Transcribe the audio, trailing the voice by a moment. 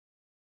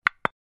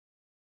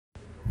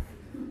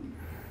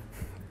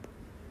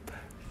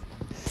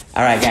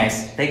All right,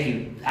 guys, thank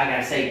you. I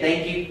gotta say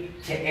thank you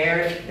to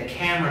Eric, the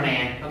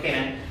cameraman. Okay,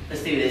 man,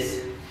 let's do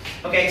this.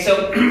 Okay,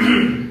 so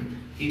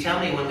you tell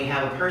me when we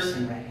have a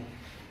person ready.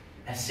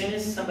 As soon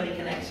as somebody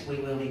connects, we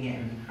will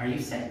begin. Are you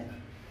set?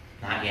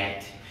 Not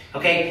yet.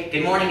 Okay,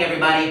 good morning,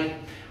 everybody.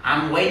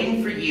 I'm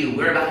waiting for you.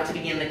 We're about to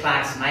begin the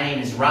class. My name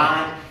is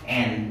Rod,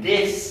 and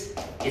this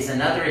is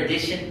another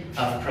edition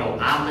of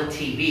ProHabla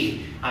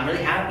TV. I'm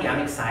really happy.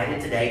 I'm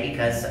excited today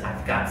because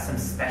I've got some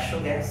special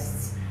guests.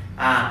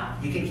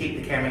 You can keep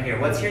the camera here.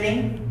 What's your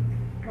name?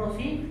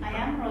 Rosie. I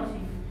am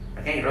Rosie.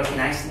 Okay, Rosie,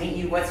 nice to meet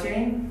you. What's your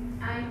name?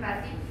 I'm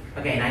Patty.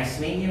 Okay, nice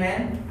to meet you,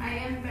 man. I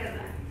am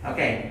Perla.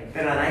 Okay,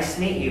 Perla, nice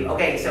to meet you.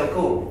 Okay, so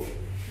cool.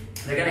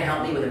 They're going to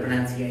help me with the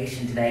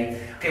pronunciation today.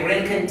 Okay, we're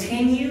going to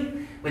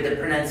continue with the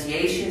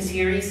pronunciation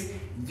series.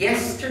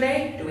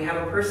 Yesterday, do we have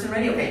a person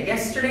ready? Okay,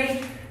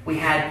 yesterday we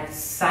had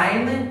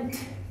silent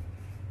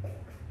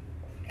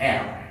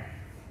L.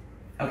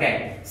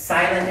 Okay,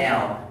 silent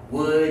L.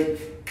 Would,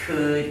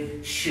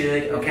 could,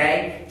 should,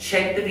 okay?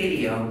 Check the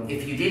video.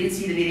 If you didn't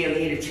see the video,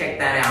 you need to check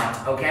that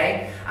out,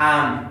 okay?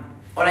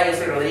 Hola, yo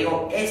soy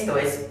Rodrigo. Esto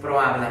es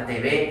ProHabla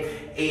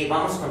TV.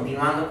 Vamos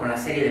continuando con la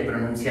serie de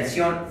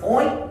pronunciación.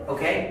 Hoy,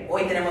 okay,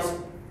 hoy tenemos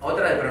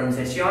otra de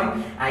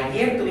pronunciación.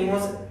 Ayer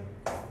tuvimos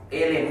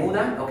L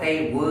muda,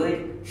 okay,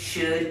 would,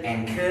 should,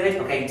 and could.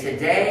 Okay,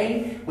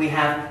 today we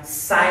have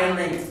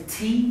silent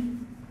T.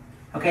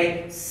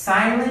 Okay,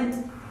 silent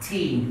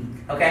T.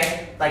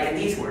 Okay, like in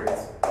these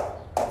words.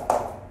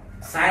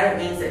 Silent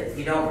means that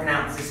you don't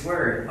pronounce this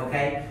word,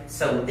 okay?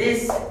 So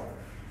this,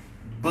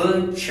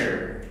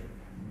 butcher,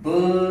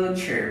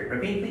 butcher.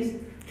 Repeat, please.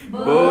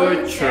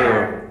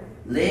 Butcher.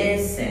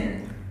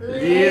 Listen.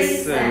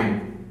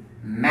 Listen.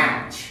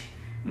 Match.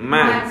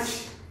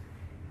 Match.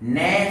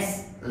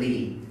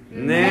 Nestle.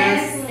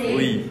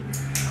 Nestle.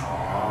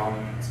 Oh,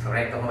 es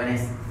correcto,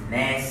 jóvenes.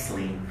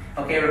 Nestle.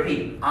 Okay,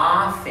 repeat.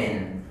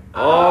 Often.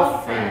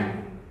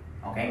 Often.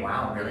 Okay,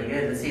 wow, really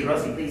good. Let's see,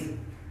 Rosie, please.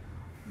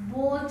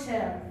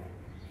 Butcher.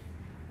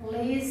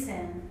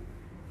 Listen.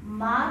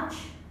 Much.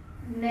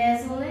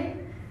 Nestle.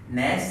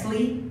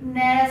 Nestle.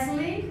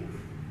 Nestle.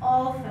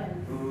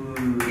 Often.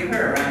 Ooh, give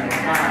her a round of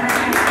applause.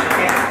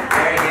 Okay,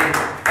 very good.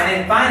 And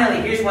then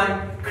finally, here's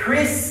one.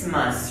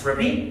 Christmas.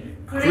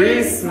 Repeat.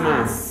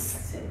 Christmas.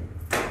 That's it.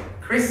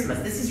 Christmas.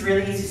 This is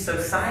really easy. So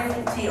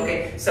silent T.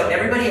 Okay. So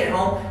everybody at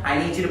home, I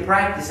need you to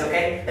practice.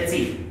 Okay. Let's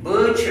see.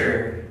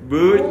 Butcher.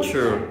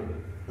 Butcher.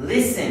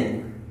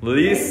 Listen.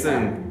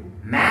 Listen.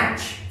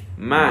 Match.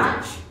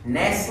 Match.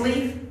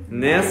 Nestle.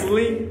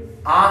 Nestle.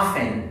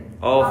 Often.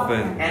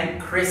 Often.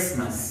 And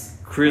Christmas.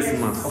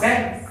 Christmas.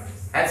 Okay.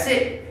 That's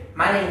it.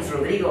 My name is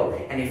Rodrigo,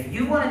 and if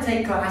you want to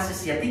take classes,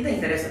 si a ti te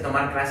interesa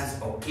tomar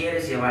clases o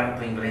quieres llevar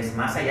tu inglés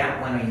más allá,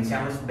 bueno,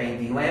 iniciamos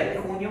 29 de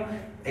junio,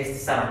 este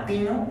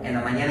sabatino, en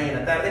la mañana y en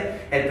la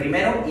tarde. El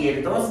 1 y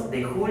el 2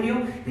 de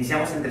julio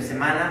iniciamos entre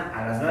semana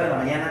a las 9 de la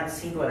mañana,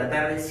 5 de la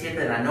tarde, 7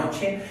 de la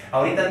noche.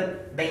 Ahorita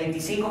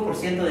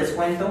 25% de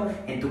descuento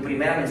en tu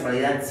primera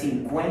mensualidad,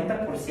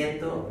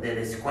 50% de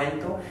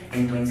descuento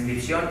en tu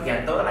inscripción, y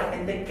a toda la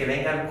gente que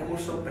venga al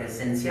curso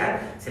presencial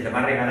se le va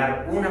a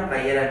regalar una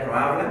playera de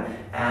ProHabla,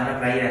 una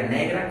playera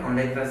negra con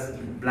letras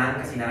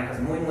blancas y naranjas,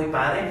 muy muy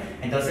padre.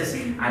 Entonces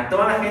a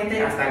toda la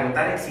gente hasta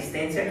agotar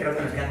existencia, creo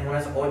que nos quedan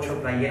unas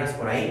 8 playeras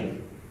por ahí.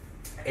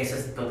 Eso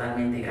es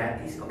totalmente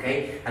gratis, ¿ok?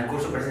 Al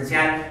curso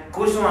presencial.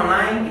 Curso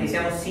online,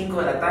 iniciamos 5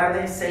 de la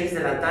tarde, 6 de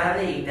la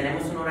tarde, y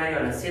tenemos un horario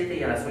a las 7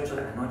 y a las 8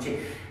 de la noche.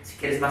 Si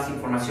quieres más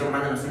información,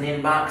 mándanos un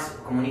inbox,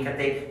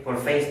 comunícate por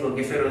Facebook.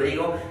 Yo soy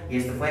Rodrigo y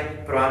esto fue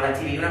ProHabla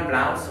TV. Un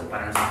aplauso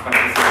para nuestros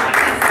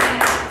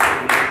participantes.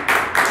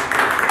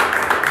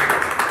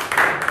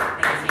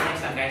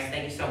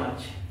 Thank you so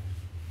much.